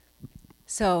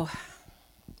So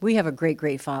we have a great,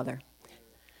 great Father.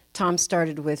 Tom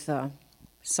started with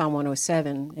Psalm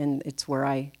 107, and it's where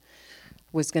I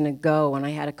was going to go, and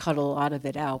I had to cut a lot of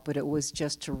it out, but it was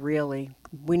just to really,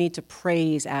 we need to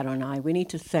praise Adonai. We need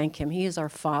to thank him. He is our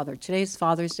Father. Today's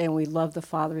Father's Day, and we love the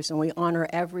fathers, and we honor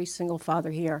every single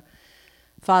father here.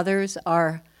 Fathers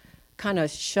are kind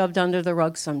of shoved under the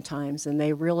rug sometimes, and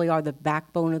they really are the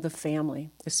backbone of the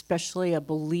family, especially a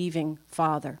believing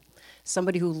father.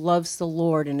 Somebody who loves the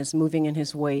Lord and is moving in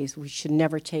his ways. We should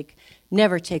never take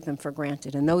them for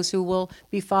granted. And those who will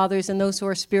be fathers and those who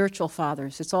are spiritual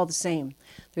fathers, it's all the same.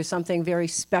 There's something very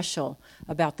special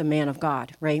about the man of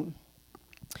God, right?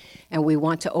 And we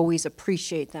want to always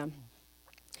appreciate them.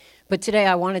 But today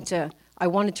I wanted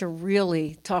to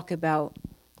really talk about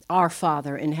our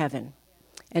Father in heaven.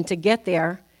 And to get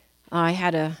there, I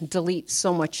had to delete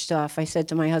so much stuff. I said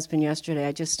to my husband yesterday,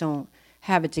 I just don't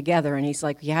have it together, and he's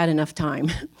like, you had enough time.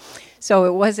 So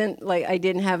it wasn't like I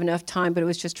didn't have enough time, but it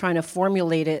was just trying to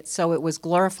formulate it so it was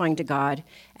glorifying to God,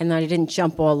 and that I didn't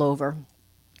jump all over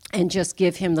and just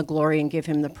give him the glory and give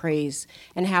him the praise,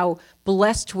 and how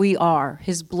blessed we are.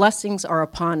 His blessings are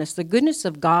upon us. The goodness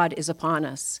of God is upon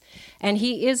us. And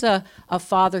he is a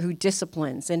father who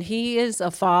disciplines, and he is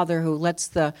a father who lets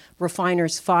the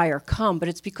refiner's fire come, but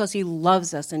it's because he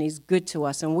loves us and he's good to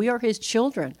us, and we are his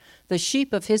children, the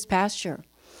sheep of his pasture.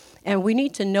 And we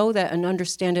need to know that and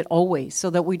understand it always so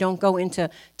that we don't go into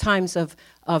times of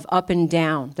up and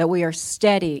down, that we are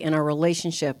steady in our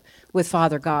relationship with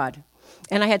Father God.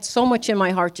 And I had so much in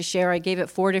my heart to share. I gave it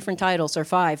 4 different titles, or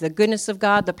 5. The goodness of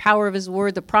God, the power of his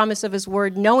word, the promise of his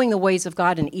word, knowing the ways of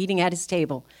God, and eating at his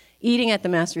table, eating at the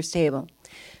master's table.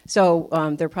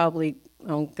 So they're probably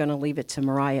going to leave it to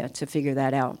Mariah to figure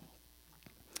that out.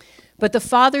 But the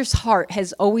Father's heart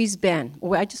has always been,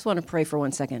 I just want to pray for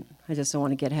 1 second. I just don't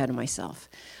want to get ahead of myself.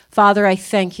 Father, I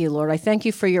thank you, Lord. I thank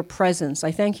you for your presence.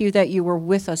 I thank you that you were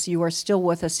with us. You are still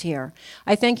with us here.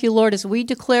 I thank you, Lord, as we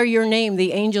declare your name,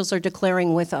 the angels are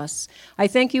declaring with us. I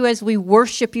thank you as we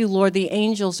worship you, Lord, the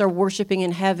angels are worshiping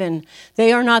in heaven.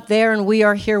 They are not there and we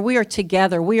are here. We are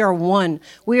together. We are one.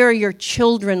 We are your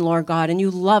children, Lord God, and you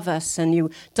love us and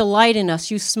you delight in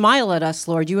us. You smile at us,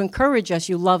 Lord. You encourage us.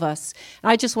 You love us.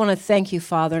 And I just want to thank you,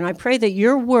 Father, and I pray that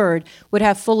your word would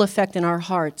have full effect in our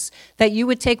hearts, that you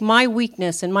would take my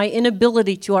weakness and my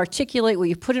inability to articulate what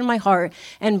you put in my heart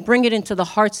and bring it into the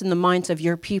hearts and the minds of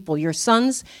your people, your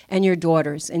sons and your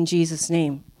daughters. In Jesus'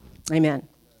 name, amen.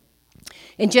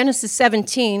 In Genesis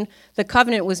 17, the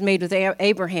covenant was made with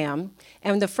Abraham,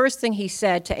 and the first thing he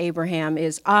said to Abraham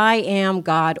is, I am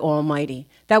God Almighty.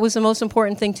 That was the most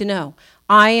important thing to know.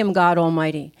 I am God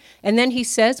Almighty. And then he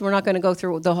says, we're not going to go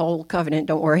through the whole covenant,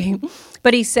 don't worry,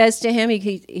 but he says to him,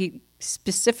 he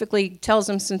specifically tells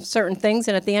him some certain things,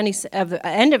 and at the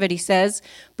end of it he says,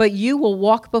 but you will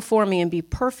walk before me and be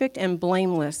perfect and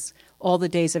blameless all the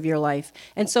days of your life.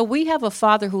 And so we have a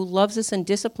Father who loves us and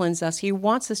disciplines us. He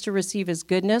wants us to receive his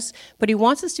goodness, but he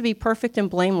wants us to be perfect and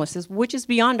blameless, which is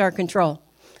beyond our control.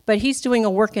 But he's doing a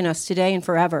work in us today and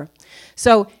forever.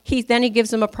 So then he gives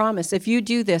them a promise. If you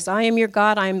do this, I am your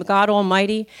God, I am God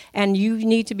Almighty, and you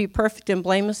need to be perfect and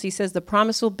blameless. He says the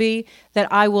promise will be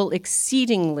that I will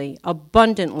exceedingly,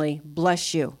 abundantly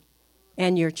bless you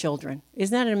and your children.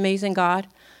 Isn't that an amazing God?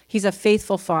 He's a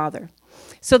faithful Father.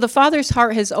 So the Father's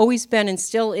heart has always been and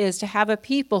still is to have a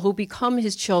people who become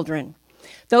his children.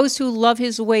 Those who love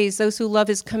his ways, those who love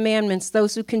his commandments,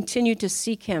 those who continue to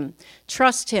seek him,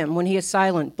 trust him when he is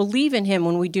silent, believe in him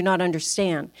when we do not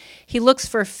understand. He looks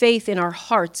for faith in our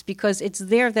hearts because it's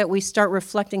there that we start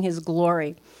reflecting his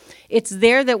glory. It's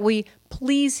there that we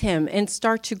please him and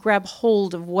start to grab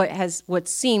hold of what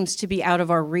seems to be out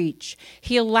of our reach.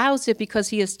 He allows it because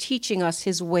he is teaching us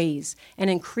his ways and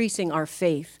increasing our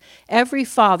faith. Every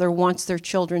father wants their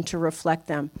children to reflect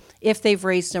them if they've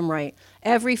raised them right.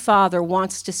 Every father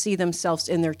wants to see themselves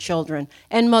in their children,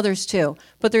 and mothers too.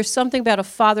 But there's something about a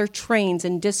father trains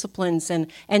and disciplines and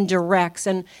directs,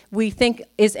 and we think,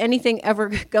 is anything ever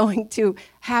going to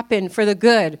happen for the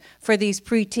good for these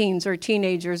preteens or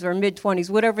teenagers or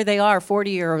mid-20s, whatever they are,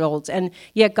 40-year-olds? And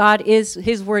yet God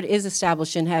his word is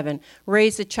established in heaven.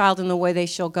 Raise a child in the way they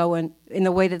shall go, and in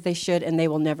the way that they should, and they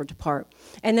will never depart.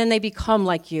 And then they become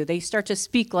like you. They start to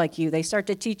speak like you. They start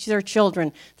to teach their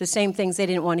children the same things they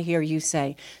didn't want to hear you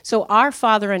say. So our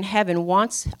Father in heaven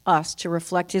wants us to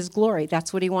reflect his glory.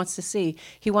 That's what he wants to see.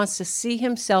 He wants to see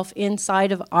himself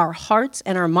inside of our hearts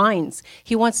and our minds.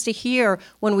 He wants to hear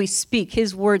when we speak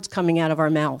his words coming out of our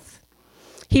mouth.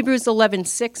 Hebrews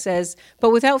 11:6 says,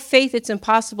 "But without faith it's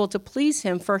impossible to please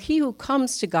him, for he who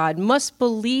comes to God must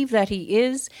believe that he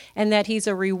is, and that he's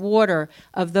a rewarder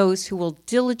of those who will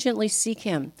diligently seek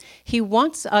him." He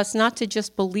wants us not to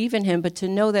just believe in him, but to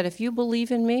know that if you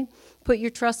believe in me, put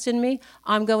your trust in me,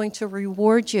 I'm going to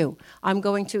reward you. I'm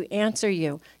going to answer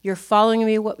you. You're following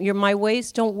me, my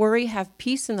ways. Don't worry. Have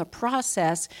peace in the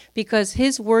process, because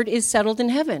his word is settled in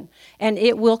heaven. And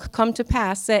it will come to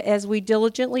pass that as we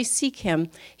diligently seek him,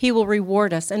 he will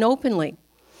reward us, and openly.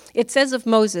 It says of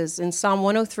Moses in Psalm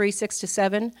 103,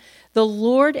 6-7, "The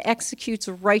Lord executes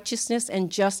righteousness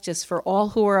and justice for all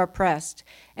who are oppressed."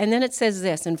 And then it says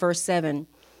this in verse 7,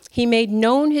 "He made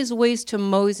known his ways to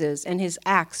Moses and his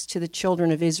acts to the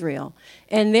children of Israel."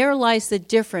 And there lies the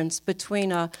difference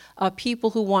between a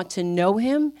people who want to know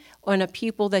him and a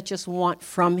people that just want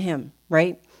from him,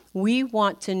 right? We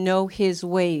want to know his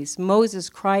ways. Moses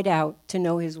cried out to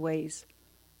know his ways.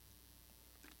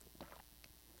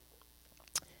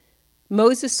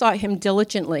 Moses sought him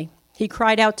diligently. He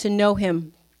cried out to know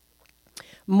him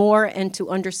more and to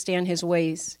understand his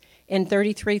ways. In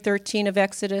 33:13 of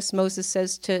Exodus, Moses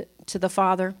says to the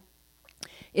Father,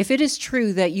 "If it is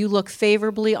true that you look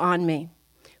favorably on me,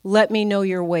 let me know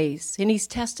your ways." And he's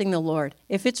testing the Lord.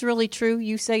 If it's really true,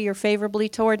 you say you're favorably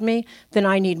toward me, then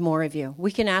I need more of you.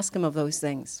 We can ask him of those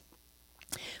things.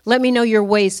 "Let me know your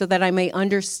ways so that I may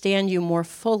understand you more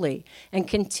fully and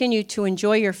continue to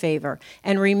enjoy your favor.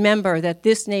 And remember that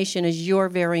this nation is your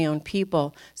very own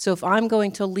people. So if I'm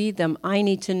going to lead them, I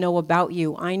need to know about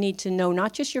you. I need to know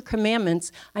not just your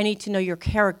commandments, I need to know your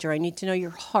character. I need to know your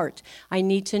heart. I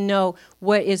need to know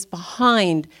what is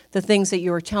behind the things that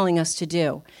you are telling us to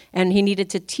do." And he needed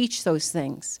to teach those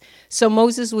things. So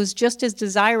Moses was just as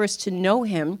desirous to know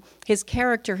him, his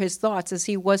character, his thoughts, as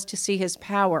he was to see his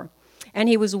power. And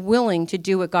he was willing to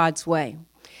do it God's way.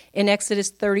 In Exodus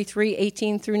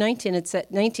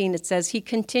 33:18-19, it says, he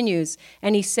continues,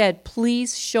 and he said,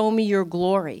 "Please show me your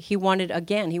glory." He wanted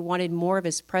more of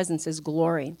his presence, his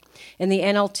glory. In the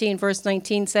NLT in verse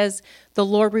 19 says, "The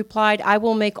Lord replied, I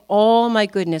will make all my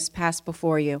goodness pass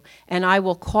before you, and I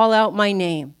will call out my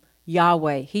name,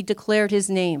 Yahweh." He declared his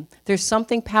name. There's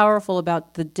something powerful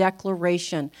about the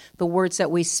declaration, the words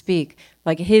that we speak,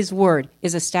 like his word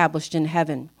is established in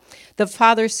heaven. The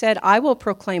Father said, "I will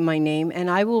proclaim my name, and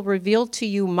I will reveal to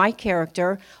you my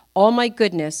character. All my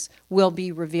goodness will be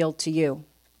revealed to you."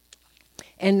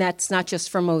 And that's not just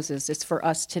for Moses, it's for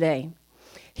us today.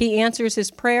 He answers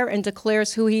his prayer and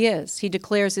declares who he is. He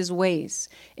declares his ways.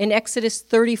 In Exodus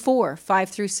 34,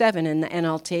 5-7 in the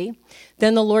NLT,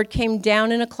 "Then the Lord came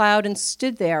down in a cloud and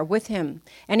stood there with him,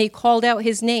 and he called out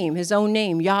his name, his own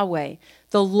name, Yahweh.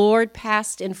 The Lord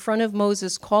passed in front of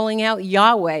Moses calling out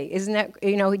Yahweh." Isn't that,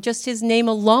 just his name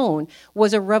alone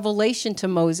was a revelation to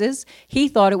Moses. He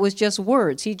thought it was just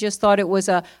words. He just thought it was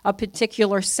a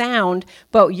particular sound,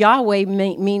 but Yahweh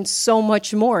means so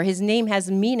much more. His name has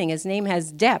meaning. His name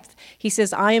has depth. He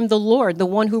says, "I am the Lord, the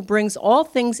one who brings all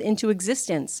things into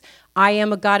existence. I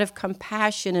am a God of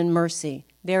compassion and mercy."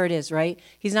 There it is, right?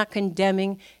 He's not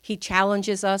condemning. He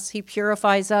challenges us. He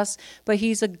purifies us. But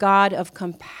he's a God of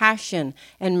compassion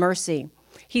and mercy.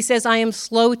 He says, "I am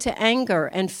slow to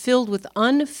anger and filled with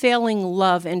unfailing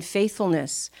love and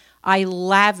faithfulness. I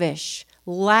lavish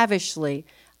unfailing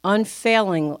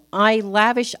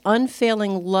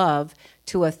love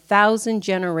to 1,000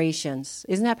 generations."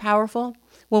 Isn't that powerful?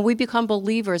 When we become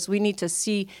believers, we need to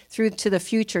see through to the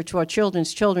future, to our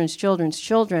children's children,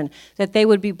 that they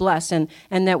would be blessed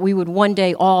and that we would one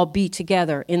day all be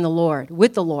together in the Lord,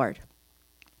 with the Lord.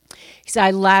 He said,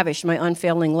 "I lavish my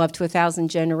unfailing love to 1,000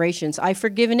 generations. I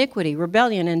forgive iniquity,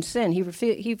 rebellion, and sin."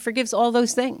 He forgives all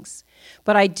those things.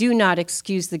 "But I do not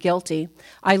excuse the guilty.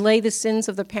 I lay the sins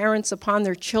of the parents upon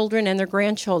their children and their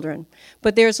grandchildren.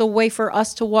 But there's a way for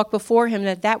us to walk before him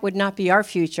that would not be our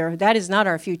future. That is not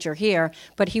our future here."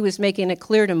 But he was making it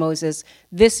clear to Moses,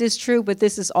 this is true, but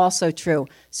this is also true.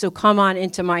 So come on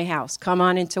into my house. Come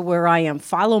on into where I am.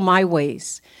 Follow my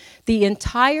ways. The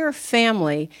entire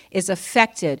family is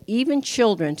affected, even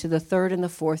children, to the third and the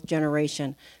fourth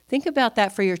generation. Think about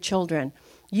that for your children.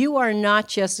 You are not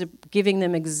just giving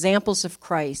them examples of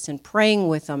Christ and praying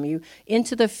with them.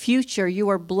 Into the future, you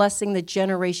are blessing the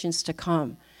generations to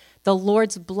come. The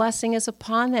Lord's blessing is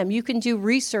upon them. You can do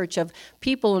research of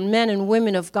people and men and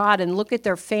women of God and look at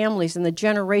their families and the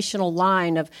generational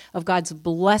line of God's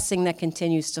blessing that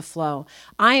continues to flow.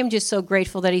 I am just so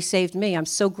grateful that he saved me. I'm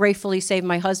so grateful he saved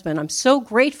my husband. I'm so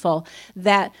grateful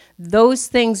that those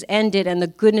things ended and the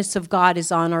goodness of God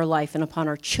is on our life and upon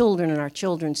our children and our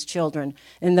children's children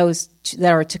and those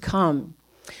that are to come.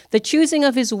 The choosing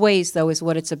of his ways, though, is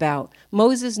what it's about.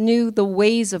 Moses knew the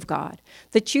ways of God.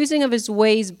 The choosing of his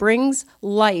ways brings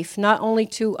life not only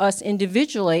to us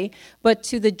individually, but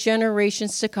to the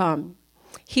generations to come.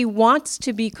 He wants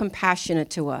to be compassionate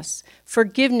to us,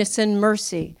 forgiveness and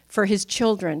mercy for his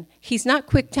children. He's not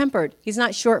quick-tempered. He's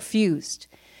not short-fused.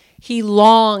 He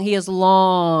is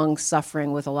long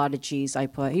suffering with a lot of G's I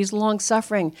put. He's long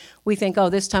suffering. We think, oh,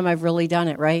 this time I've really done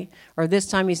it, right? Or this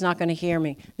time he's not going to hear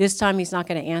me. This time he's not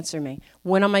going to answer me.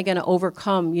 When am I going to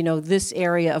overcome, this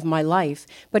area of my life?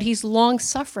 But he's long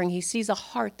suffering. He sees a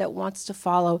heart that wants to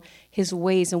follow his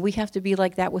ways, and we have to be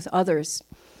like that with others.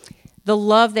 The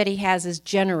love that he has is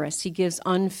generous. He gives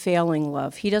unfailing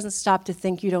love. He doesn't stop to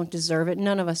think you don't deserve it.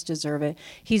 None of us deserve it.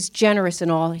 He's generous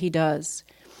in all he does.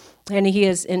 And he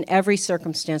is in every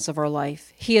circumstance of our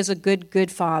life. He is a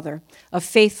good father, a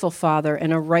faithful father,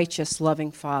 and a righteous,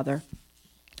 loving father.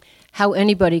 How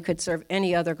anybody could serve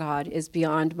any other God is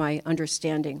beyond my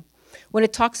understanding. When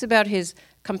it talks about his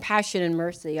compassion and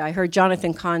mercy, I heard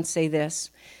Jonathan Cahn say this: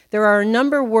 there are a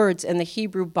number of words in the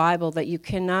Hebrew Bible that you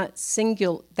cannot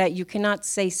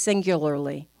say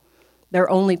singularly. They're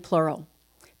only plural.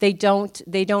 They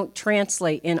don't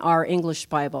translate in our English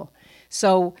Bible.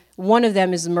 So one of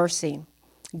them is mercy.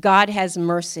 God has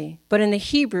mercy. But in the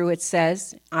Hebrew it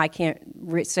says, I can't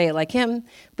say it like him,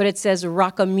 but it says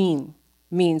rakamim,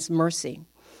 means mercy.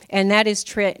 And that is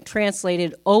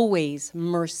translated always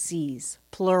mercies,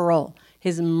 plural,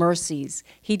 his mercies.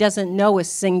 He doesn't know a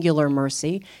singular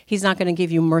mercy. He's not going to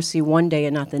give you mercy one day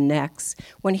and not the next.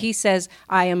 When he says,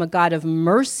 I am a God of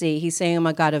mercy, he's saying I'm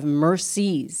a God of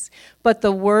mercies. But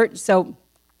the word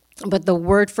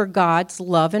for God's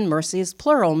love and mercy is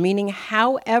plural, meaning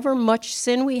however much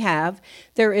sin we have,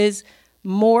 there is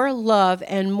more love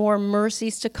and more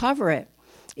mercies to cover it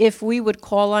if we would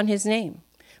call on his name.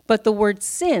 But the word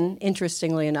sin,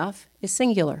 interestingly enough, is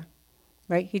singular,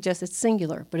 right? It's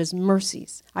singular, but his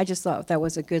mercies. I just thought that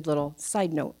was a good little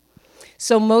side note.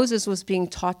 So Moses was being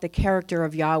taught the character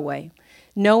of Yahweh.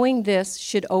 Knowing this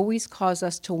should always cause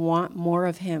us to want more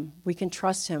of him. We can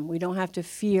trust him. We don't have to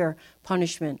fear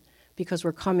punishment because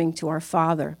we're coming to our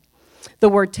Father. The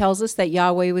word tells us that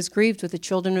Yahweh was grieved with the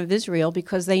children of Israel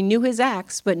because they knew his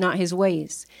acts, but not his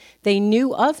ways. They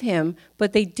knew of him,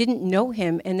 but they didn't know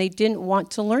him, and they didn't want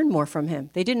to learn more from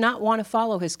him. They did not want to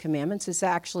follow his commandments. This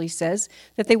actually says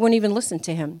that they wouldn't even listen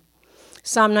to him.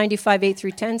 Psalm 95, 8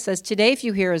 through 10 says, today if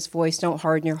you hear his voice, don't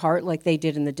harden your heart like they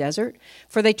did in the desert.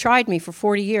 For they tried me for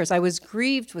 40 years. I was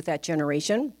grieved with that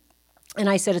generation. And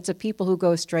I said, it's a people who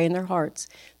go astray in their hearts.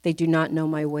 They do not know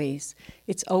my ways.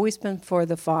 It's always been for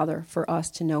the Father, for us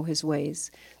to know his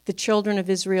ways. The children of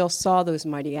Israel saw those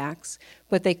mighty acts,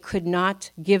 but they could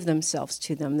not give themselves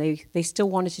to them. They still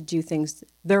wanted to do things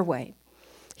their way.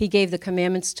 He gave the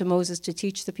commandments to Moses to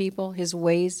teach the people his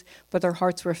ways, but their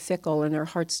hearts were fickle and their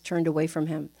hearts turned away from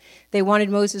him. They wanted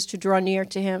Moses to draw near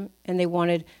to him, and they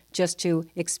wanted just to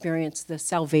experience the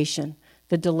salvation,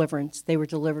 the deliverance. They were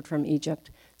delivered from Egypt.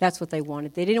 That's what they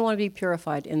wanted. They didn't want to be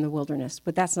purified in the wilderness,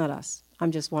 but that's not us. I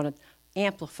just want to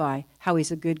amplify how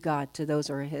he's a good God to those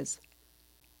who are his.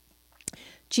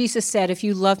 Jesus said, if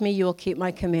you love me, you will keep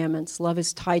my commandments. Love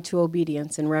is tied to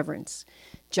obedience and reverence.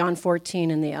 John 14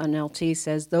 in the NLT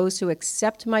says, those who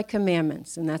accept my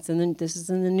commandments, and this is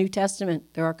in the New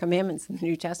Testament. There are commandments in the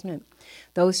New Testament.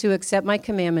 Those who accept my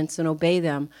commandments and obey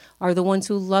them are the ones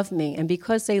who love me. And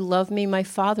because they love me, my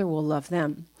Father will love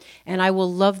them. And I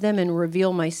will love them and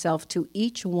reveal myself to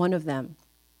each one of them.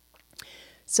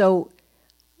 So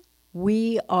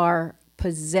we are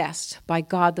possessed by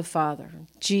God the Father,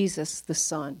 Jesus the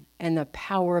Son, and the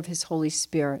power of his Holy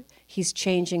Spirit. He's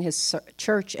changing his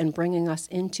church and bringing us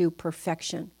into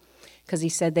perfection because he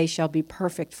said they shall be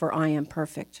perfect, for I am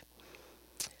perfect.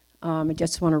 I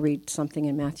just want to read something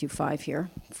in Matthew 5 here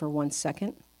for 1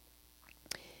 second.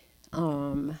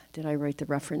 Did I write the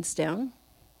reference down?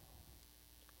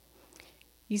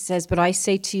 He says, but I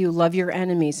say to you, love your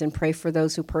enemies and pray for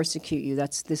those who persecute you.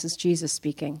 This is Jesus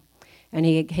speaking. And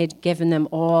he had given them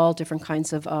all different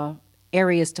kinds of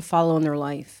areas to follow in their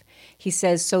life. He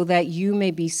says, so that you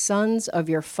may be sons of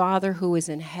your Father who is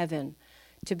in heaven.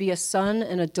 To be a son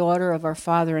and a daughter of our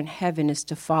Father in heaven is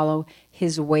to follow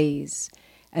his ways.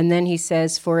 And then he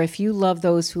says, for if you love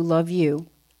those who love you,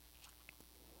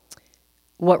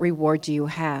 what reward do you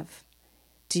have?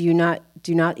 Do not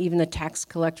even the tax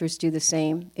collectors do the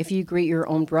same? If you greet your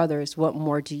own brothers, what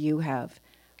more do you have?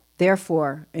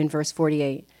 Therefore, in verse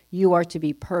 48, you are to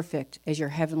be perfect as your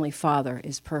heavenly Father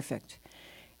is perfect.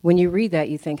 When you read that,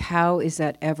 you think, how is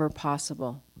that ever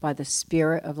possible? By the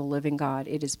Spirit of the living God,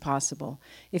 it is possible.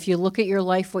 If you look at your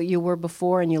life, what you were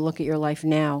before, and you look at your life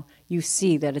now, you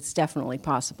see that it's definitely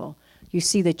possible. You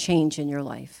see the change in your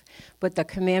life. But the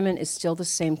commandment is still the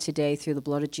same today through the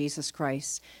blood of Jesus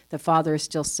Christ. The Father is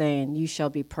still saying, you shall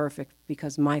be perfect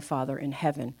because my Father in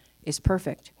heaven is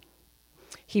perfect.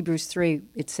 Hebrews 3,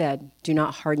 it said, do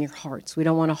not harden your hearts. We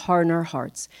don't want to harden our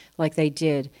hearts like they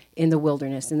did in the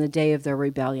wilderness in the day of their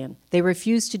rebellion. They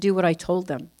refused to do what I told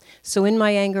them. So in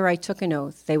my anger I took an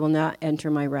oath, they will not enter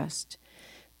my rest.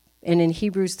 And in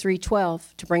Hebrews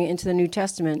 3:12, to bring it into the New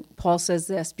Testament, Paul says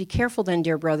this, be careful then,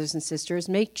 dear brothers and sisters,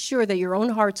 make sure that your own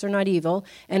hearts are not evil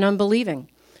and unbelieving,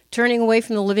 turning away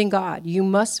from the living God. You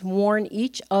must warn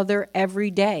each other every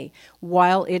day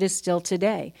while it is still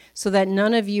today, so that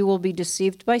none of you will be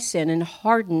deceived by sin and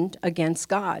hardened against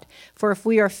God. For if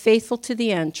we are faithful to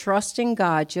the end, trusting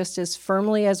God just as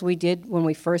firmly as we did when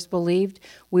we first believed,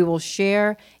 we will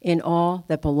share in all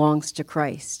that belongs to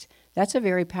Christ. That's a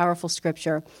very powerful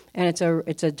scripture, and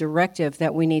it's a directive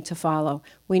that we need to follow.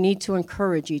 We need to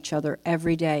encourage each other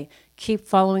every day. Keep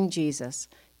following Jesus.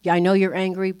 I know you're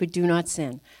angry, but do not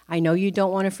sin. I know you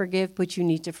don't want to forgive, but you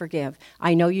need to forgive.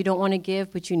 I know you don't want to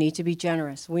give, but you need to be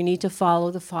generous. We need to follow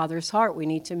the Father's heart. We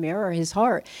need to mirror his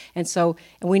heart. And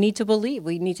we need to believe.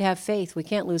 We need to have faith. We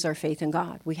can't lose our faith in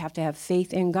God. We have to have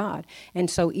faith in God. And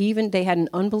so even they had an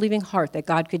unbelieving heart that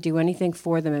God could do anything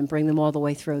for them and bring them all the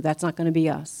way through. That's not going to be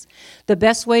us. The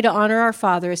best way to honor our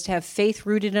Father is to have faith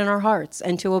rooted in our hearts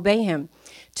and to obey him.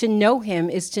 To know him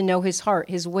is to know his heart,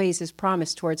 his ways, his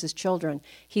promise towards his children.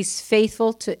 He's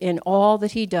faithful in all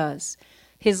that he does.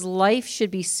 His life should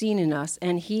be seen in us,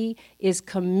 and he is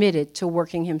committed to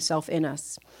working himself in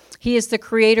us. He is the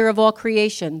creator of all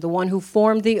creation, the one who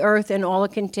formed the earth and all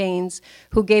it contains,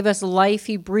 who gave us life.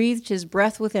 He breathed his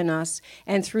breath within us,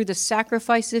 and through the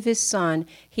sacrifice of his Son,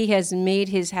 he has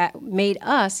made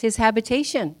us his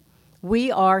habitation. We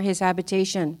are his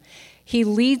habitation. He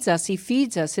leads us, he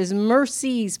feeds us. His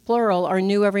mercies, plural, are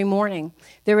new every morning.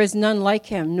 There is none like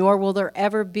him, nor will there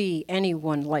ever be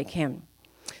anyone like him.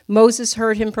 Moses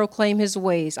heard him proclaim his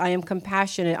ways. I am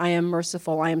compassionate, I am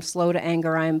merciful, I am slow to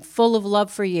anger, I am full of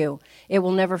love for you. It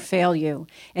will never fail you.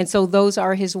 And so those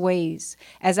are his ways.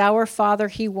 As our Father,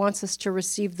 he wants us to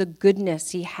receive the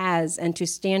goodness he has and to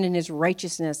stand in his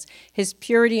righteousness, his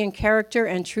purity and character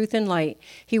and truth and light.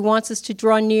 He wants us to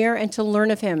draw near and to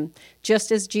learn of him.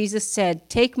 Just as Jesus said,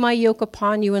 take my yoke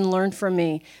upon you and learn from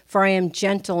me, for I am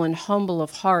gentle and humble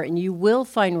of heart, and you will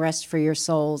find rest for your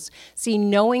souls. See,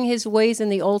 knowing his ways in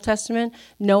the Old Testament,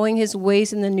 knowing his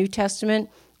ways in the New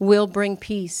Testament will bring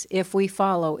peace if we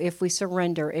follow, if we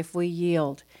surrender, if we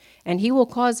yield. And he will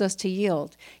cause us to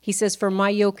yield. He says, for my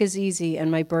yoke is easy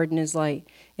and my burden is light.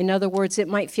 In other words, it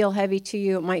might feel heavy to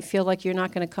you. It might feel like you're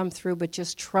not going to come through, but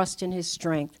just trust in his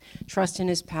strength, trust in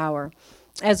his power.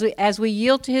 As we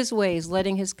yield to his ways,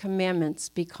 letting his commandments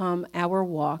become our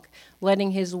walk,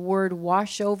 letting his word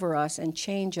wash over us and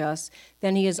change us,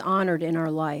 then he is honored in our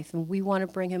life. And we want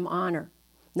to bring him honor,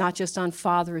 not just on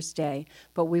Father's Day,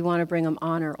 but we want to bring him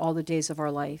honor all the days of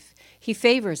our life. He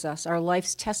favors us. Our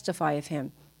lives testify of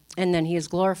him, and then he is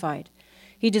glorified.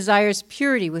 He desires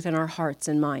purity within our hearts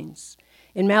and minds.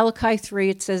 In Malachi 3,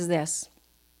 it says this,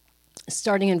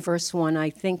 starting in verse 1, I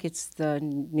think it's the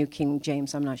New King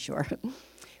James, I'm not sure.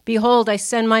 Behold, I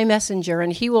send my messenger,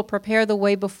 and he will prepare the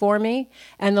way before me,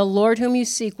 and the Lord whom you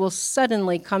seek will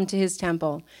suddenly come to his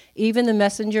temple, even the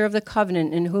messenger of the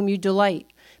covenant in whom you delight.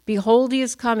 Behold, he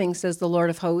is coming, says the Lord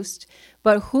of hosts,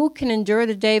 but who can endure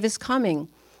the day of his coming?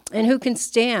 And who can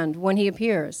stand when he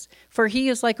appears? For he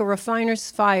is like a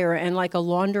refiner's fire and like a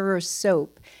launderer's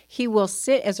soap. He will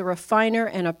sit as a refiner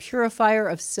and a purifier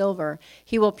of silver.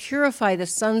 He will purify the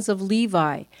sons of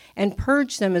Levi and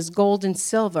purge them as gold and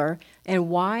silver. And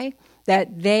why?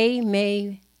 That they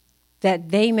may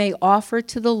offer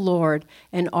to the Lord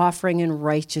an offering in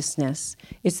righteousness.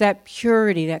 It's that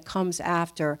purity that comes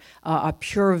after a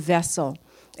pure vessel.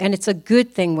 And it's a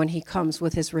good thing when he comes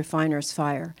with his refiner's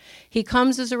fire. He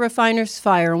comes as a refiner's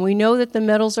fire, and we know that the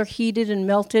metals are heated and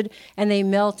melted, and they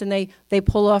melt, and they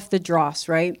pull off the dross,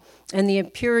 right? And the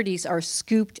impurities are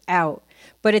scooped out.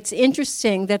 But it's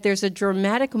interesting that there's a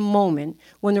dramatic moment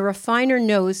when the refiner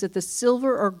knows that the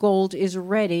silver or gold is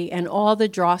ready and all the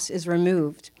dross is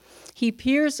removed. He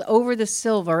peers over the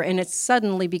silver, and it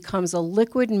suddenly becomes a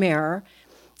liquid mirror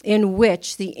in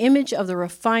which the image of the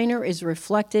refiner is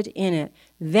reflected in it.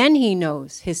 Then he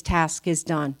knows his task is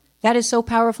done. That is so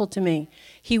powerful to me.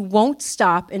 He won't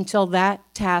stop until that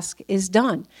task is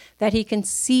done, that he can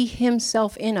see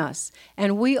himself in us.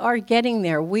 And we are getting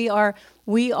there. We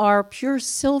are pure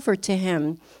silver to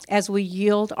him as we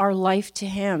yield our life to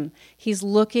him. He's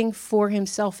looking for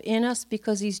himself in us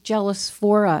because he's jealous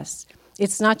for us.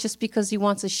 It's not just because he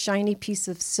wants a shiny piece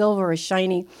of silver, a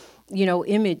shiny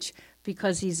image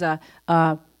because he's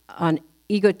an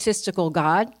egotistical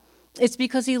God. It's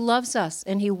because he loves us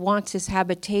and he wants his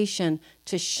habitation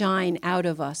to shine out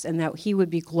of us and that he would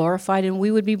be glorified and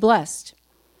we would be blessed.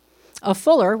 A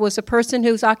fuller was a person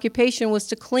whose occupation was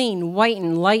to clean,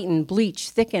 whiten, lighten, bleach,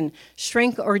 thicken,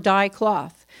 shrink, or dye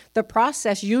cloth. The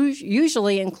process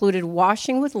usually included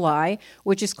washing with lye,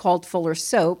 which is called fuller's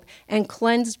soap, and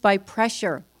cleansed by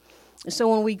pressure. So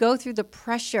when we go through the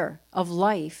pressure of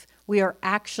life, we are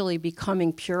actually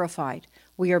becoming purified.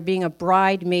 We are being a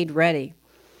bride made ready.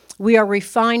 We are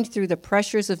refined through the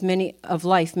pressures of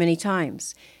life many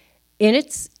times.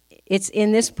 It's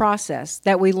in this process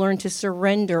that we learn to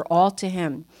surrender all to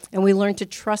him, and we learn to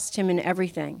trust him in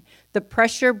everything. The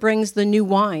pressure brings the new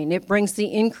wine. It brings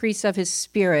the increase of his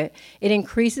spirit. It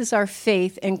increases our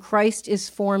faith, and Christ is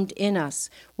formed in us.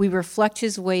 We reflect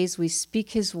his ways, we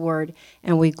speak his word,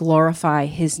 and we glorify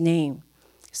his name.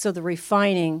 So the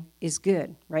refining is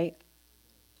good, right?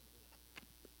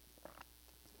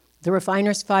 The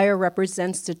refiner's fire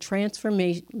represents the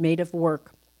transformative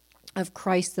work of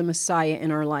Christ the Messiah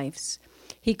in our lives.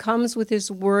 He comes with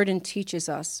his word and teaches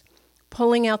us,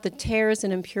 pulling out the tares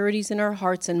and impurities in our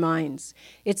hearts and minds.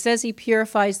 It says he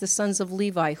purifies the sons of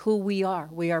Levi, who we are.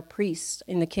 We are priests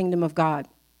in the kingdom of God.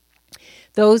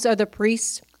 Those were the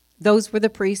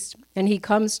priests, and he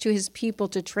comes to his people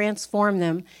to transform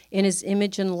them in his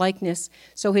image and likeness,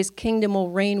 so his kingdom will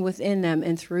reign within them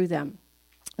and through them,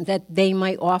 that they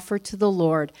might offer to the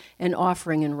Lord an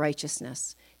offering in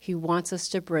righteousness. He wants us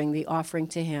to bring the offering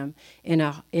to him in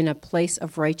a place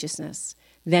of righteousness.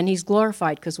 Then he's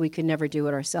glorified because we could never do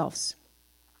it ourselves.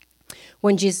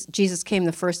 When Jesus came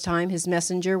the first time, his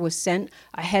messenger was sent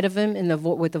ahead of him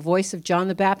with the voice of John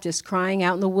the Baptist crying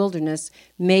out in the wilderness,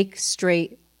 make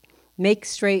straight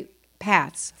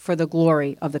paths for the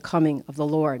glory of the coming of the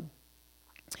Lord.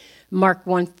 Mark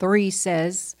 1:3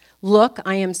 says, look,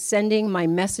 I am sending my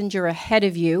messenger ahead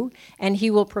of you, and he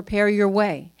will prepare your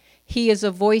way. He is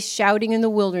a voice shouting in the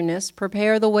wilderness,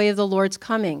 prepare the way of the Lord's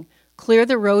coming. Clear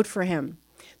the road for him.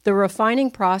 The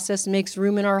refining process makes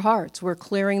room in our hearts. We're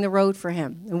clearing the road for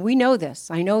him. And we know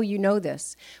this. I know you know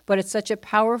this. But it's such a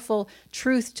powerful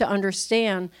truth to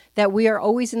understand that we are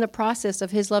always in the process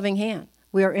of his loving hand.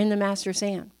 We are in the master's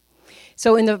hand.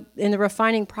 So in the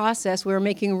refining process, we're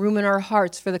making room in our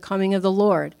hearts for the coming of the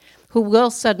Lord, who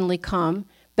will suddenly come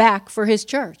back for his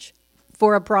church,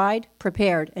 for a bride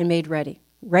prepared and made ready.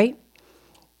 Right?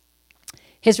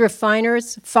 His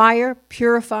refiner's fire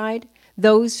purified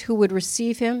those who would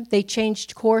receive him. They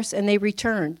changed course and they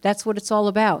returned. That's what it's all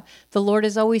about. The Lord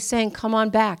is always saying, come on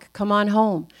back, come on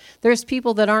home. There's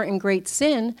people that aren't in great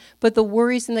sin, but the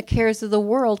worries and the cares of the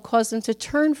world cause them to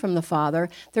turn from the Father.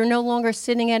 They're no longer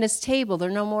sitting at his table.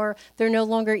 They're no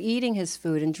longer eating his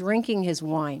food and drinking his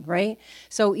wine, right?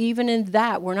 So even in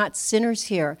that, we're not sinners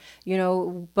here,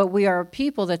 but we are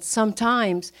people that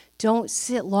sometimes don't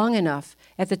sit long enough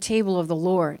at the table of the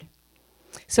Lord.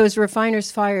 So his refiner's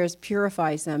fire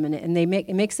purifies them, and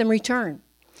it makes them return.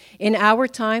 In our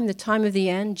time, the time of the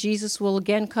end, Jesus will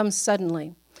again come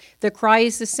suddenly. The cry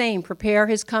is the same, prepare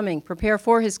his coming, prepare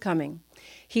for his coming.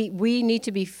 We need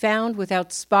to be found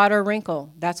without spot or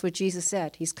wrinkle. That's what Jesus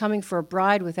said. He's coming for a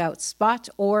bride without spot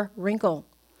or wrinkle.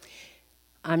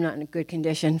 I'm not in a good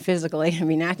condition physically,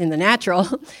 not in the natural,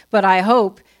 but I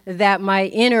hope that my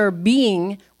inner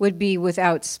being would be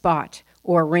without spot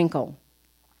or wrinkle.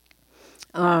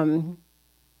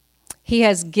 He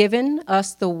has given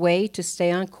us the way to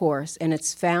stay on course, and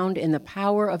it's found in the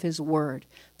power of his word.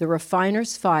 The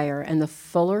refiner's fire and the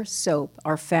fuller's soap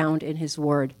are found in his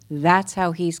word. That's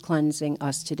how he's cleansing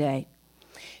us today.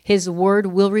 His word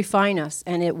will refine us,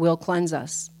 and it will cleanse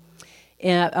us.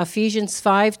 In Ephesians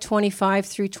 5:25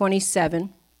 through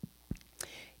 27,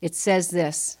 it says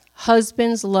this,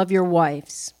 husbands, love your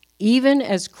wives, even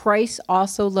as Christ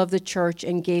also loved the church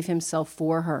and gave himself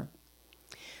for her.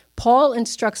 Paul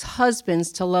instructs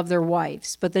husbands to love their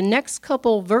wives, but the next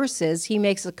couple verses, he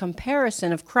makes a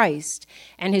comparison of Christ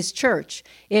and his church.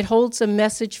 It holds a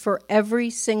message for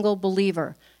every single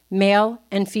believer, male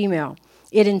and female.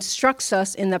 It instructs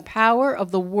us in the power of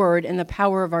the word and the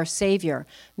power of our Savior.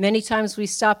 Many times we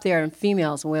stop there in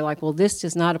females and we're like, well, this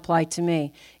does not apply to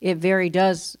me. It very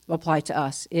does apply to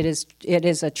us. It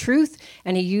is a truth,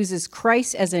 and he uses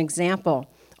Christ as an example.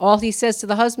 All he says to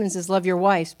the husbands is love your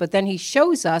wives, but then he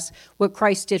shows us what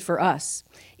Christ did for us.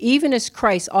 Even as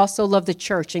Christ also loved the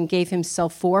church and gave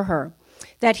himself for her.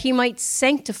 that he might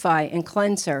sanctify and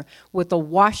cleanse her with the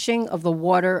washing of the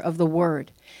water of the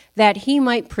word, that he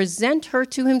might present her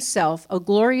to himself a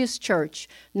glorious church,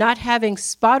 not having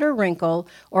spot or wrinkle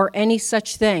or any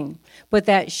such thing, but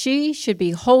that she should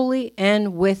be holy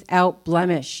and without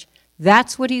blemish.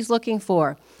 That's what he's looking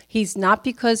for. He's not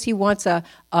because he wants a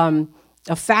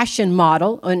fashion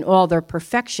model in all their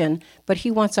perfection, but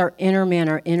he wants our inner man,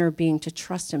 our inner being to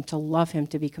trust him, to love him,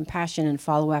 to be compassionate and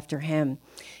follow after him.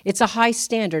 It's a high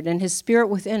standard, and his spirit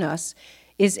within us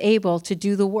is able to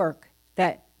do the work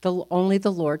that only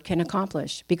the Lord can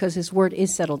accomplish, because his word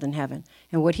is settled in heaven.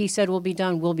 And what he said will be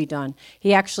done, will be done.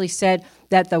 He actually said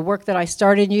that the work that I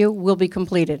started in you will be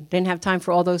completed. Didn't have time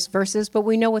for all those verses, but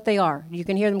we know what they are. You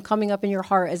can hear them coming up in your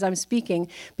heart as I'm speaking,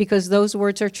 because those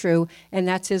words are true, and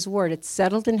that's his word. It's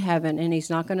settled in heaven, and he's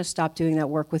not going to stop doing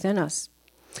that work within us.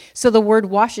 So the word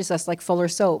washes us like fuller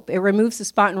soap. It removes the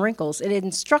spot and wrinkles. It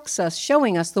instructs us,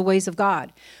 showing us the ways of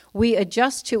God. We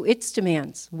adjust to its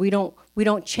demands. We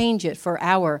don't change it for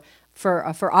our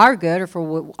good or for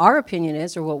what our opinion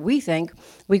is or what we think.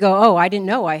 We go, oh, I didn't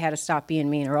know I had to stop being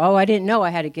mean, or oh, I didn't know I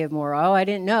had to give more, oh, I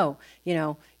didn't know,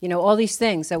 all these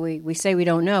things that we say we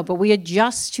don't know, but we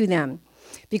adjust to them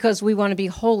because we want to be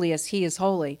holy as he is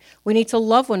holy. We need to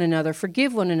love one another,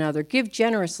 forgive one another, give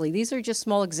generously. These are just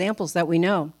small examples that we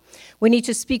know. We need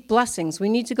to speak blessings. We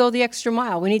need to go the extra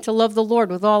mile. We need to love the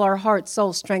Lord with all our heart,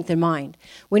 soul, strength, and mind.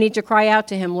 We need to cry out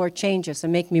to him, Lord, change us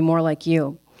and make me more like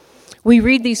you. We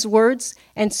read these words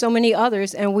and so many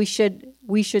others, and we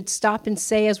should stop and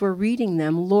say as we're reading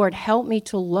them, Lord, help me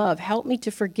to love, help me to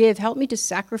forgive, help me to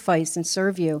sacrifice and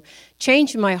serve you.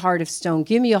 Change my heart of stone,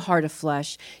 give me a heart of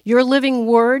flesh. Your living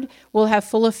word will have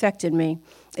full effect in me.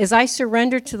 As I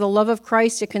surrender to the love of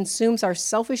Christ, it consumes our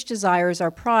selfish desires, our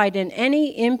pride, and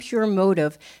any impure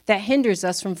motive that hinders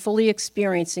us from fully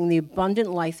experiencing the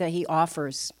abundant life that he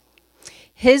offers.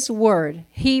 His word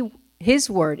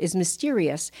is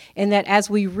mysterious in that as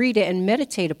we read it and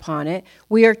meditate upon it,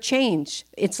 we are changed.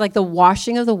 It's like the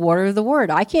washing of the water of the word.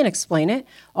 I can't explain it.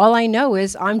 All I know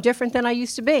is I'm different than I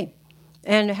used to be.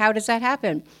 And how does that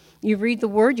happen? You read the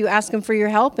word, you ask him for your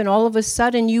help, and all of a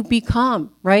sudden you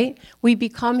become, right? We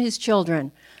become his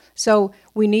children. So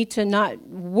we need to not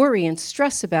worry and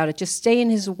stress about it. Just stay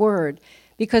in his word,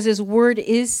 because his word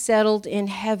is settled in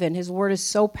heaven. His word is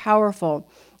so powerful.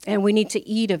 And we need to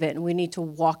eat of it, and we need to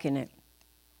walk in it.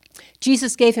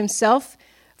 Jesus gave himself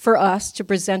for us to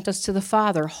present us to the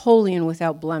Father, holy and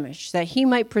without blemish, that he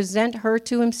might present her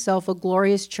to himself a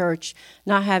glorious church,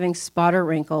 not having spot or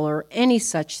wrinkle or any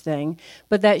such thing,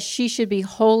 but that she should be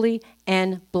holy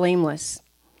and blameless.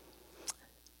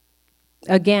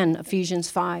 Again, Ephesians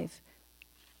 5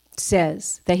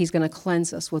 says that he's going to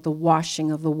cleanse us with the washing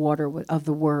of the water of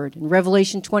the word. In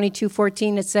Revelation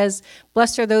 22:14, it says,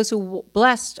 Blessed are those who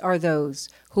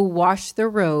wash their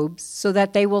robes, so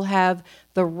that they will have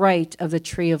the right of the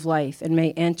tree of life and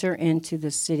may enter into the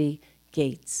city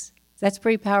gates. That's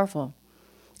pretty powerful.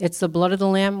 It's the blood of the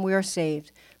Lamb we are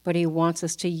saved, but he wants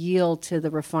us to yield to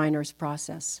the refiner's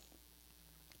process.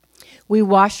 We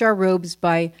wash our robes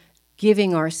by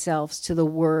giving ourselves to the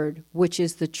word, which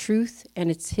is the truth, and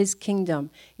it's his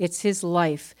kingdom. It's his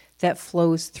life that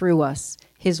flows through us.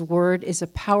 His word is a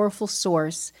powerful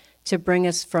source to bring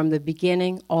us from the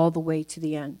beginning all the way to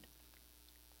the end.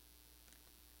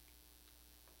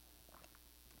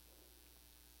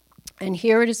 And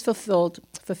here it is fulfilled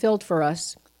for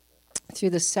us through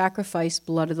the sacrificed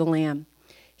blood of the Lamb.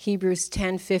 Hebrews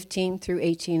 10:15 through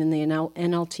 18 in the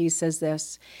NLT says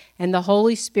this, and the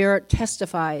Holy Spirit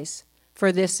testifies,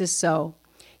 for this is so.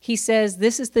 He says,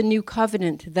 this is the new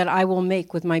covenant that I will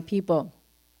make with my people.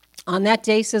 On that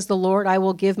day, says the Lord, I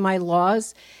will put my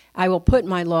laws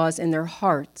in their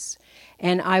hearts,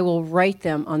 and I will write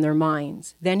them on their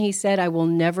minds. Then he said, I will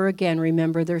never again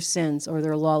remember their sins or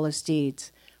their lawless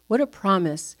deeds. What a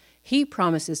promise. He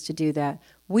promises to do that.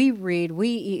 We read, we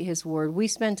eat his word, we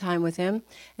spend time with him,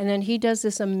 and then he does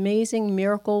this amazing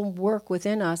miracle work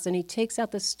within us, and he takes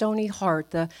out the stony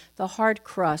heart, the hard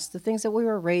crust, the things that we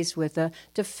were raised with, the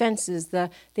defenses, the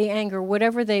anger,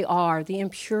 whatever they are, the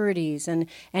impurities, and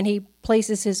he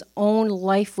places his own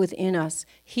life within us.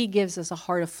 He gives us a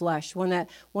heart of flesh, one that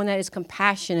is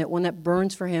compassionate, one that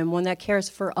burns for him, one that cares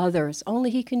for others. Only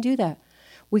he can do that.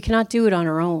 We cannot do it on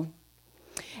our own.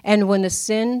 And when the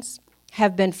sins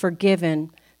have been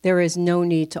forgiven, there is no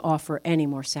need to offer any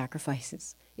more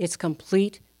sacrifices. It's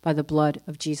complete by the blood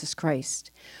of Jesus Christ.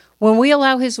 When we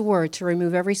allow his word to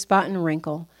remove every spot and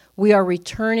wrinkle, we are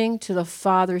returning to the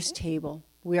Father's table.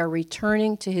 We are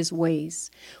returning to his ways.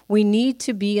 We need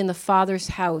to be in the Father's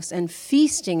house and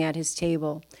feasting at his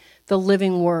table, the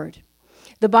living word.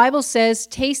 The Bible says,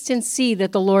 taste and see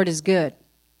that the Lord is good.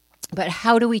 But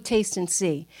how do we taste and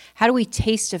see? How do we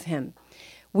taste of him?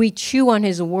 We chew on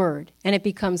his word, and it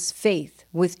becomes faith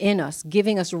within us,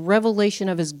 giving us revelation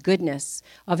of his goodness,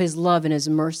 of his love and his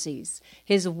mercies.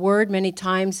 His word many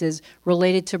times is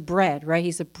related to bread, right?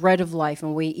 He's the bread of life,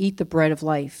 and we eat the bread of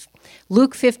life.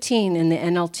 Luke 15 in the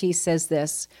NLT says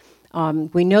this.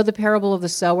 We know the parable of the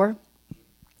sower.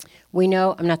 We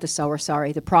know,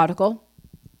 the prodigal.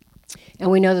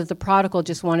 And we know that the prodigal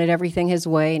just wanted everything his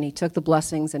way, and he took the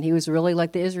blessings, and he was really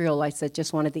like the Israelites that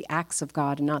just wanted the acts of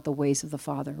God and not the ways of the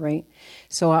Father, right?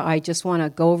 So I just want to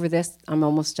go over this. I'm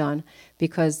almost done,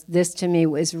 because this to me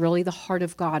is really the heart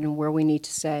of God and where we need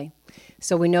to say.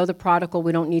 So we know the prodigal.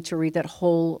 We don't need to read that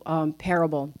whole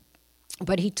parable.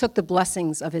 But he took the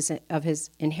blessings of his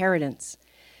inheritance,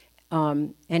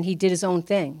 and he did his own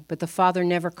thing. But the Father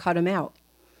never cut him out.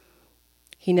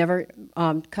 He never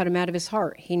cut him out of his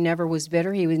heart. He never was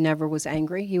bitter. He never was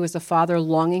angry. He was a father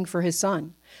longing for his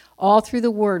son. All through the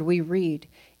word we read,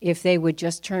 if they would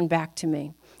just turn back to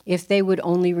me, if they would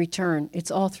only return.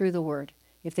 It's all through the word.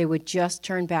 If they would just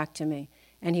turn back to me.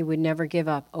 And he would never give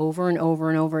up, over and over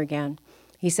and over again.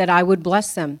 He said, I would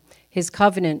bless them. His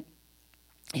covenant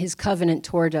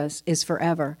toward us is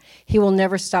forever. He will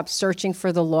never stop searching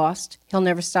for the lost. He'll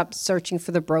never stop searching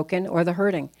for the broken or the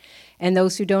hurting. And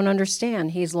those who don't understand,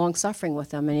 he's long-suffering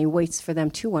with them, and he waits for them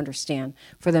to understand,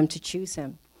 for them to choose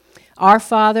him. Our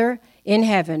Father in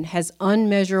heaven has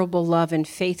unmeasurable love and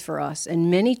faith for us,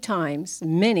 and many times,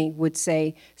 many would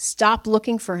say, stop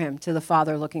looking for him, to the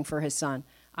Father looking for his Son.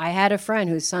 I had a friend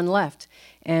whose son left,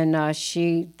 and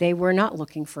they were not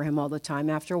looking for him all the time.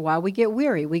 After a while, we get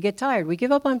weary, we get tired, we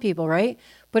give up on people, right?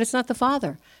 But it's not the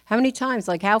Father. How many times,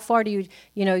 like how far do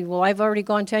well, I've already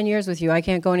gone 10 years with you, I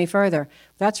can't go any further.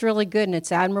 That's really good, and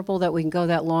it's admirable that we can go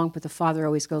that long, but the Father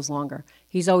always goes longer.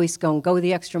 He's always going, go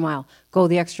the extra mile,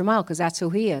 because that's who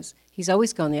he is. He's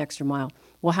always going the extra mile.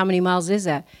 Well, how many miles is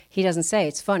that? He doesn't say.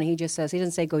 It's funny. He just says, he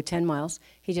doesn't say go 10 miles.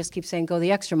 He just keeps saying go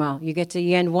the extra mile. You get to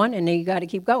the end one, and then you got to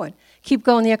keep going. Keep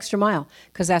going the extra mile,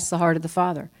 because that's the heart of the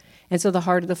Father. And so the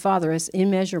heart of the Father is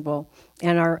immeasurable,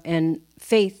 and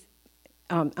faith,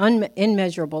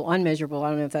 immeasurable, unmeasurable, I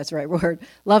don't know if that's the right word,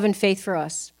 love and faith for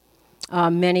us.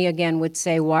 Many, again, would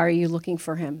say, why are you looking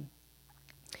for him?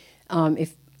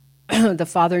 If the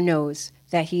Father knows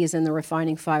that he is in the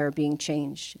refining fire being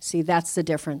changed. See, that's the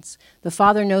difference. The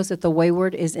Father knows that the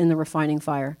wayward is in the refining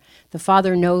fire. The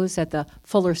Father knows that the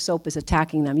Fuller's soap is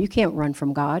attacking them. You can't run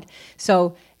from God.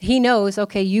 So he knows,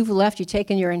 okay, you've left, you've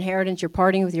taken your inheritance, you're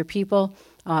partying with your people,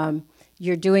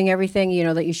 you're doing everything,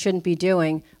 that you shouldn't be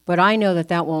doing, but I know that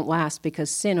that won't last,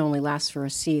 because sin only lasts for a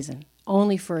season,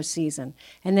 only for a season.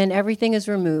 And then everything is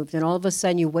removed, and all of a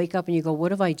sudden you wake up and you go,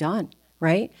 what have I done?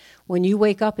 Right? When you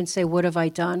wake up and say, what have I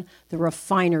done? The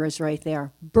refiner is right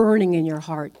there, burning in your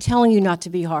heart, telling you not to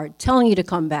be hard, telling you to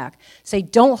come back. Say,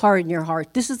 don't harden your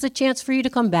heart. This is the chance for you to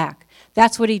come back.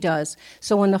 That's what he does.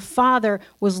 So when the Father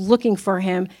was looking for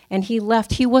him and he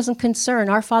left, he wasn't concerned.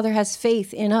 Our Father has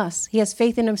faith in us. He has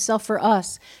faith in himself for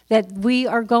us, that we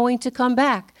are going to come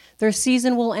back. Their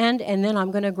season will end, and then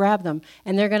I'm going to grab them.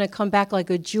 And they're going to come back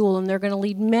like a jewel, and they're going to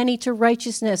lead many to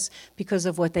righteousness because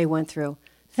of what they went through.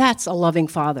 That's a loving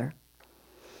Father.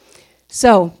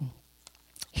 So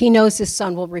he knows his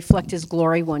Son will reflect his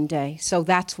glory one day. So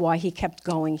that's why he kept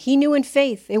going. He knew in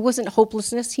faith. It wasn't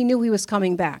hopelessness. He knew he was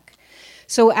coming back.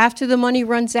 So after the money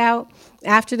runs out,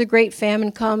 after the great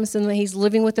famine comes, and he's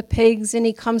living with the pigs, and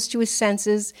he comes to his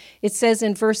senses, it says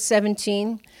in verse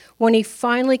 17, when he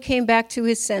finally came back to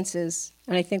his senses,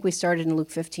 and I think we started in Luke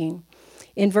 15,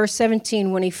 in verse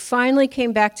 17, when he finally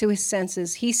came back to his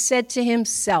senses, he said to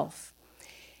himself,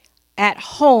 at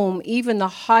home, even the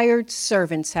hired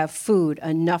servants have food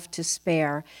enough to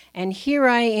spare, and here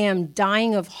I am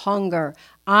dying of hunger.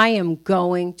 I am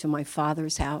going to my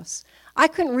Father's house. I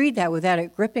couldn't read that without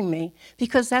it gripping me,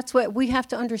 because that's what we have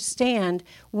to understand.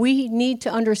 We need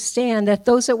to understand that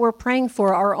those that we're praying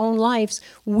for our own lives,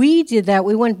 we did that.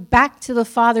 We went back to the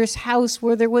Father's house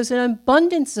where there was an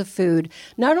abundance of food.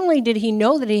 Not only did he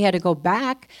know that he had to go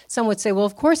back, some would say, well,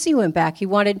 of course he went back. He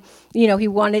needed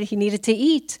to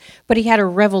eat, but he had a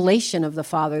revelation of the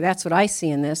Father. That's what I see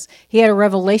in this. He had a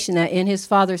revelation that in his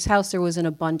Father's house there was an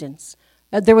abundance.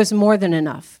 There was more than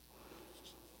enough.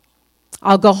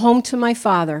 I'll go home to my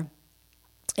Father,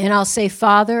 and I'll say,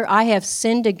 Father, I have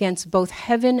sinned against both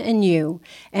heaven and you,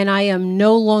 and I am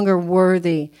no longer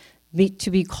worthy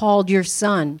to be called your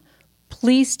son.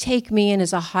 Please take me in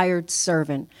as a hired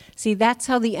servant. See, that's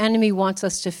how the enemy wants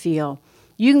us to feel.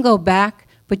 You can go back,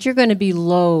 but you're going to be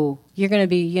low. You're going to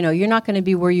be, you're not going to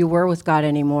be where you were with God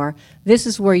anymore. This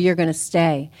is where you're going to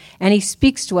stay. And he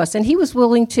speaks to us. And he was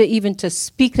willing to even to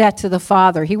speak that to the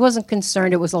Father. He wasn't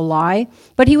concerned it was a lie,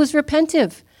 but he was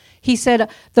repentive. He said,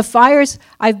 the fires,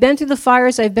 I've been through the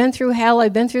fires, I've been through hell,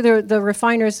 I've been through the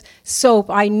refiner's soap.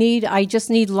 I just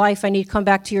need life. I need to come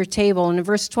back to your table. And in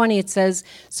verse 20 it says,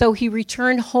 so he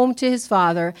returned home to his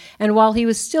father, and while he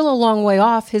was still a long way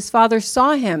off, his father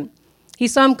saw him. He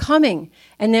saw him coming.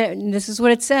 And this is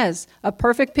what it says, a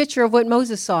perfect picture of what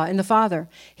Moses saw in the Father.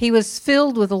 He was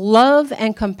filled with love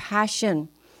and compassion.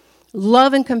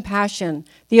 Love and compassion,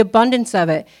 the abundance of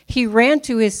it. He ran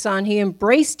to his son, he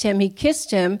embraced him, he kissed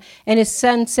him, and his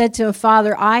son said to him,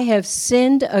 Father, I have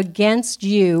sinned against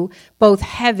you, both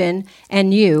heaven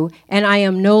and you, and I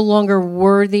am no longer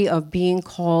worthy of being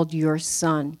called your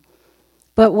son.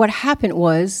 But what happened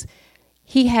was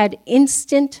he had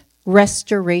instant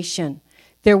restoration.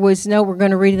 There was no, we're going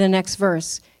to read the next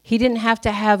verse. He didn't have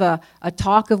to have a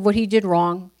talk of what he did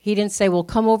wrong. He didn't say, well,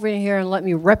 come over here and let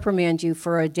me reprimand you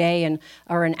for a day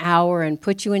or an hour and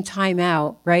put you in time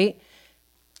out, right?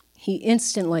 He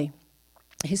instantly,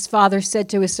 his father said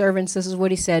to his servants, this is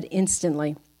what he said,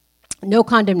 instantly. No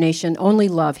condemnation, only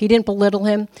love. He didn't belittle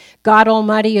him. God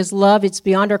Almighty is love. It's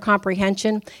beyond our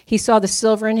comprehension. He saw the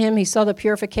silver in him. He saw the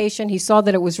purification. He saw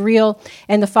that it was real.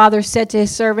 And the father said to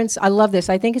his servants, I love this.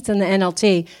 I think it's in the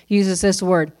NLT, uses this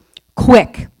word,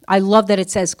 quick. I love that it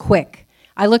says quick.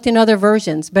 I looked in other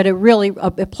versions, but it really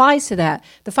applies to that.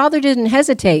 The father didn't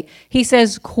hesitate. He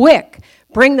says, quick,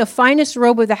 bring the finest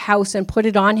robe of the house and put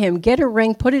it on him. Get a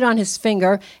ring, put it on his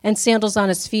finger, and sandals on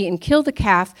his feet, and kill the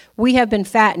calf we have been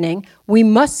fattening. We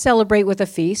must celebrate with a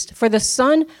feast. For this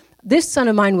son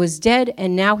of mine was dead,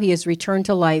 and now he is returned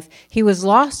to life. He was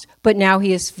lost, but now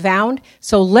he is found.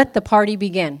 So let the party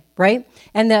begin, right?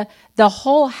 And the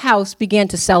whole house began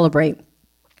to celebrate.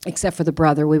 Except for the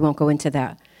brother, we won't go into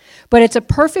that. But it's a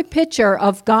perfect picture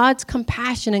of God's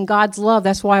compassion and God's love.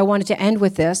 That's why I wanted to end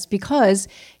with this, because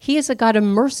he is a God of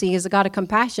mercy, he is a God of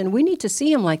compassion. We need to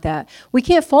see him like that. We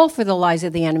can't fall for the lies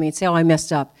of the enemy and say, oh, I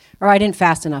messed up, or I didn't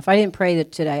fast enough, I didn't pray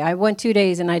today, I went 2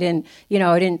 days and I didn't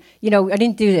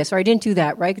do this, or I didn't do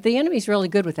that, right? The enemy's really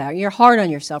good with that. You're hard on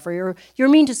yourself, or you're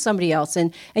mean to somebody else,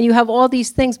 and you have all these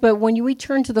things, but when we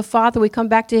turn to the Father, we come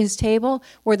back to his table,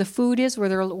 where the food is,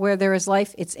 where there is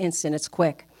life, it's instant, it's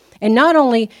quick. And not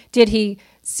only did he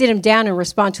sit him down and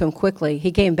respond to him quickly,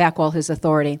 he gave him back all his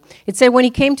authority. It said when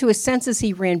he came to his senses,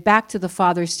 he ran back to the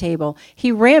Father's table.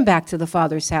 He ran back to the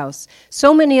Father's house.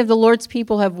 So many of the Lord's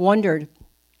people have wandered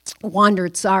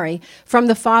from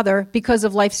the Father because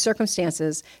of life's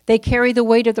circumstances. They carry the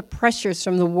weight of the pressures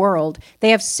from the world.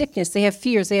 They have sickness, they have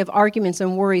fears, they have arguments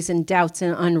and worries and doubts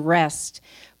and unrest.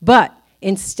 But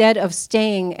instead of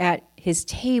staying at his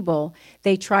table,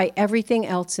 they try everything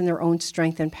else in their own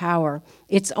strength and power.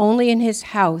 It's only in his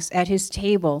house, at his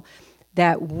table,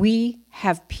 that we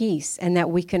have peace and that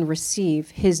we can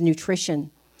receive his nutrition.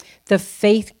 The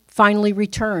faith finally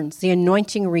returns, the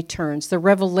anointing returns, the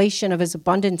revelation of his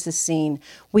abundance is seen.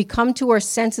 We come to our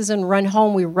senses and run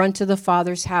home. We run to the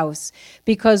Father's house,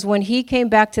 because when he came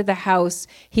back to the house,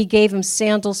 he gave him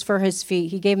sandals for his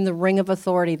feet. He gave him the ring of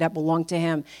authority that belonged to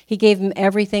him. He gave him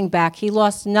everything back. He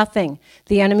lost nothing.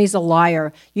 The enemy's a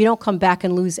liar. You don't come back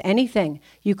and lose anything.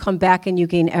 You come back and you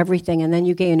gain everything, and then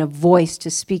you gain a voice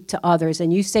to speak to others,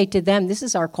 and you say to them, this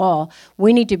is our call.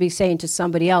 We need to be saying to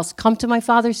somebody else, come to my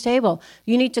Father's table.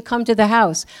 You need to come to the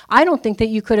house. I don't think that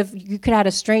you could have had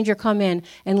a stranger come in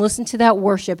and listen to that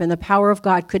worship, and the power of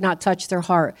God could not touch their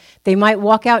heart. They might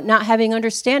walk out not having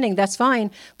understanding, that's fine,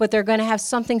 but they're going to have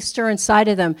something stir inside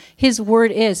of them. His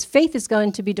word is, faith is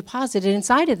going to be deposited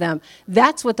inside of them.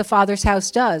 That's what the Father's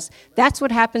house does. That's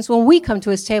what happens when we come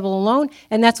to his table alone,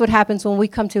 and that's what happens when we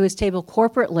come to his table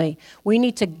corporately. We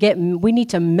need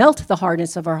to melt the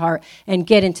hardness of our heart and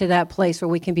get into that place where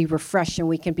we can be refreshed and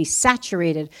we can be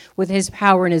saturated with his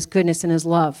power and his goodness and his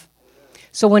love.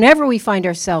 So whenever we find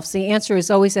ourselves, the answer is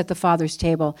always at the Father's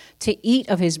table, to eat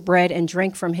of his bread and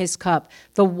drink from his cup.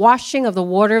 The washing of the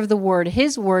water of the word,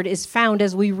 his word is found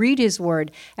as we read his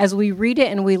word. As we read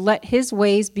it and we let his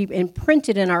ways be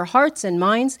imprinted in our hearts and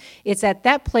minds, it's at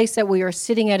that place that we are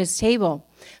sitting at his table.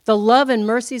 The love and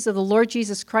mercies of the Lord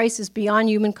Jesus Christ is beyond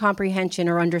human comprehension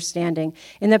or understanding.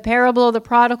 In the parable of the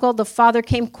prodigal, the father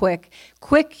came quick.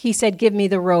 Quick, he said, give me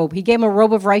the robe. He gave him a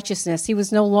robe of righteousness. He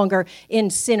was no longer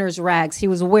in sinner's rags. He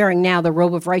was wearing now the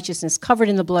robe of righteousness, covered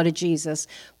in the blood of Jesus.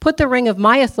 Put the ring of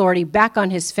my authority back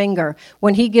on his finger.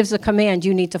 When he gives a command,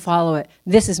 you need to follow it.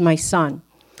 This is my son.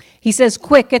 He says,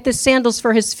 quick, get the sandals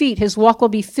for his feet. His walk will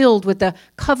be filled with the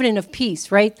covenant of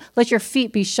peace, right? Let your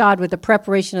feet be shod with the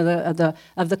preparation of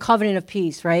the covenant of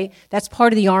peace, right? That's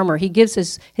part of the armor. He gives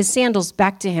his sandals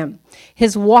back to him.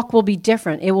 His walk will be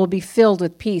different. It will be filled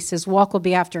with peace. His walk will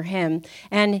be after him.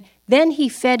 And then he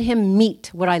fed him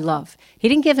meat, what I love. He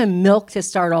didn't give him milk to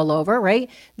start all over, right?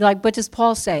 Like, what does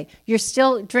Paul say? You're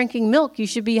still drinking milk. You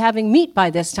should be having meat by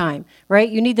this time, right?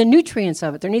 You need the nutrients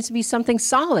of it. There needs to be something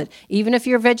solid. Even if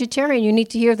you're a vegetarian, you need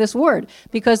to hear this word.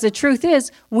 Because the truth is,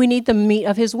 we need the meat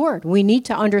of his word. We need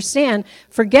to understand,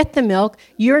 forget the milk.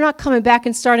 You're not coming back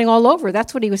and starting all over.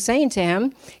 That's what he was saying to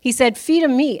him. He said, feed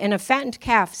him meat and a fattened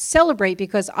calf. Celebrate,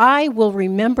 because I will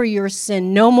remember your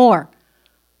sin no more.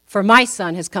 For my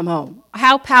son has come home.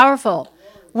 How powerful.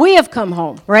 We have come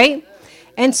home, right?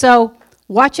 And so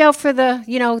watch out for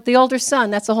the older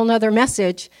son. That's a whole nother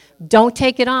message. Don't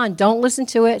take it on. Don't listen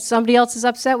to it. Somebody else is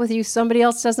upset with you. Somebody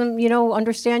else doesn't,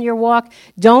 understand your walk.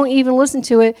 Don't even listen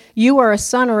to it. You are a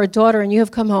son or a daughter, and you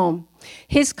have come home.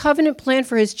 His covenant plan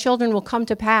for his children will come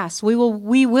to pass. We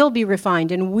will be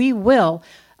refined, and we will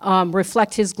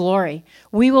reflect his glory.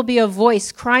 We will be a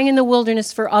voice crying in the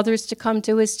wilderness for others to come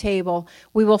to his table.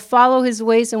 We will follow his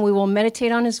ways, and we will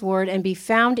meditate on his word and be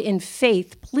found in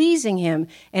faith, pleasing him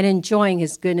and enjoying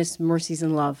his goodness, mercies,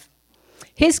 and love.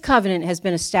 His covenant has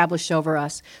been established over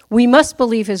us. We must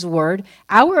believe his word.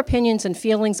 Our opinions and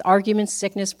feelings, arguments,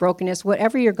 sickness, brokenness,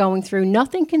 whatever you're going through,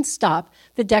 nothing can stop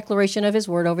the declaration of his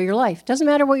word over your life. Doesn't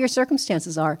matter what your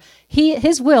circumstances are.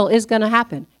 His will is going to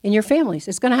happen in your families.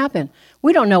 It's going to happen.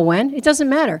 We don't know when. It doesn't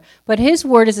matter. But his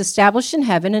word is established in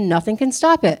heaven, and nothing can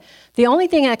stop it. The only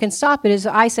thing that can stop it is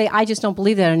I say, I just don't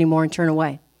believe that anymore, and turn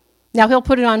away. Now, he'll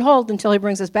put it on hold until he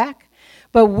brings us back.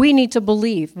 But we need to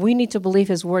believe. We need to believe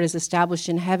his word is established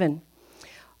in heaven.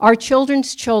 Our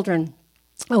children's children,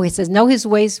 he says, know his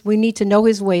ways. We need to know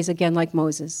his ways, again, like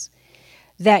Moses.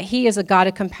 That he is a God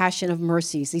of compassion, of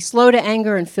mercies. He's slow to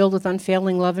anger and filled with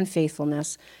unfailing love and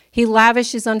faithfulness. He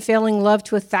lavishes unfailing love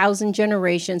to 1,000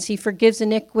 generations. He forgives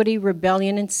iniquity,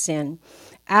 rebellion, and sin.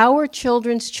 Our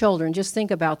children's children, just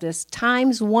think about this,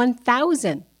 times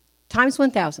 1,000. Times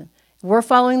 1,000. We're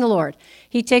following the Lord.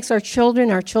 He takes our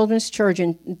children, our children's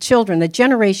children, the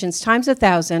generations times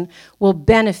 1,000 will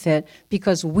benefit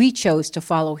because we chose to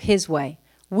follow his way.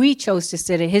 We chose to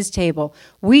sit at his table.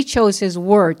 We chose his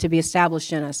word to be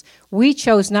established in us. We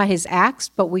chose not his acts,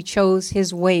 but we chose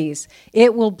his ways.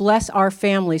 It will bless our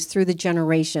families through the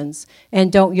generations.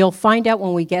 And you'll find out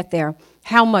when we get there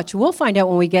how much. We'll find out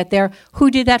when we get there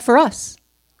who did that for us,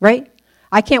 right?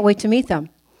 I can't wait to meet them.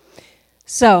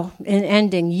 So, in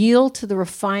ending, yield to the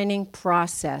refining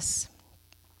process.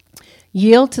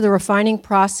 Yield to the refining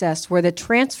process where the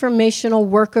transformational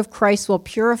work of Christ will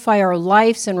purify our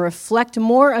lives and reflect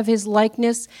more of his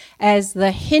likeness as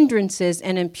the hindrances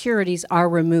and impurities are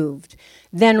removed.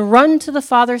 Then run to the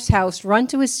Father's house, run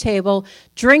to his table,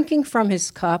 drinking from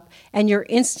his cup, and you're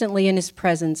instantly in his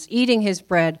presence, eating his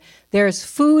bread. There's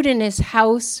food in his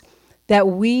house that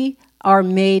we are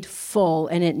made full,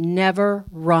 and it never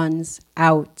runs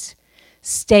out.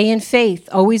 Stay in faith,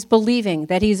 always believing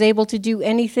that he's able to do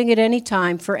anything at any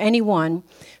time for anyone,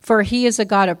 for he is a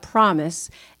God of promise,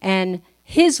 and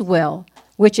his will,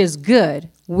 which is good,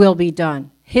 will be done.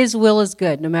 His will is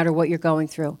good, no matter what you're going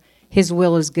through. His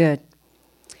will is good.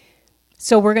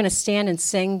 So we're going to stand and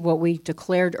sing what we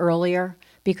declared earlier,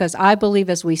 because I believe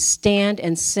as we stand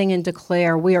and sing and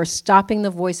declare, we are stopping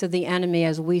the voice of the enemy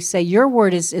as we say, your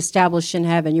word is established in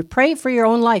heaven. You pray for your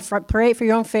own life, pray for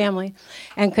your own family,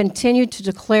 and continue to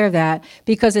declare that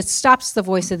because it stops the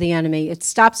voice of the enemy. It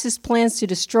stops his plans to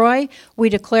destroy. We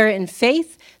declare it in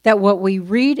faith that what we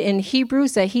read in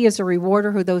Hebrews, that he is a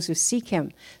rewarder of those who seek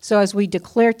him. So as we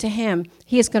declare to him,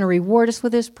 he is going to reward us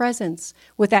with his presence,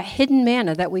 with that hidden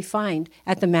manna that we find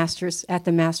at the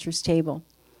master's table.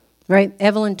 Right?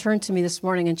 Evelyn turned to me this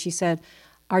morning and she said,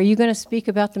 are you going to speak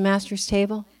about the master's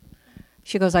table?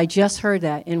 She goes, I just heard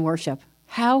that in worship.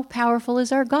 How powerful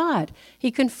is our God?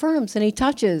 He confirms and he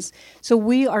touches. So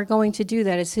we are going to do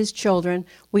that as his children.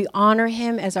 We honor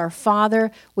him as our Father.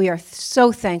 We are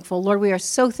so thankful. Lord, we are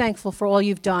so thankful for all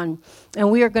you've done. And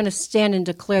we are going to stand and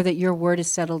declare that your word is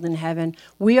settled in heaven.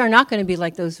 We are not going to be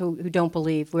like those who don't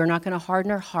believe. We are not going to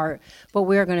harden our heart, but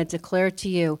we are going to declare to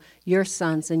you, your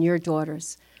sons and your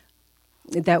daughters,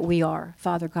 that we are,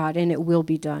 Father God, and it will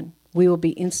be done. We will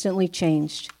be instantly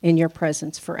changed in your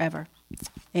presence forever.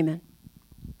 Amen.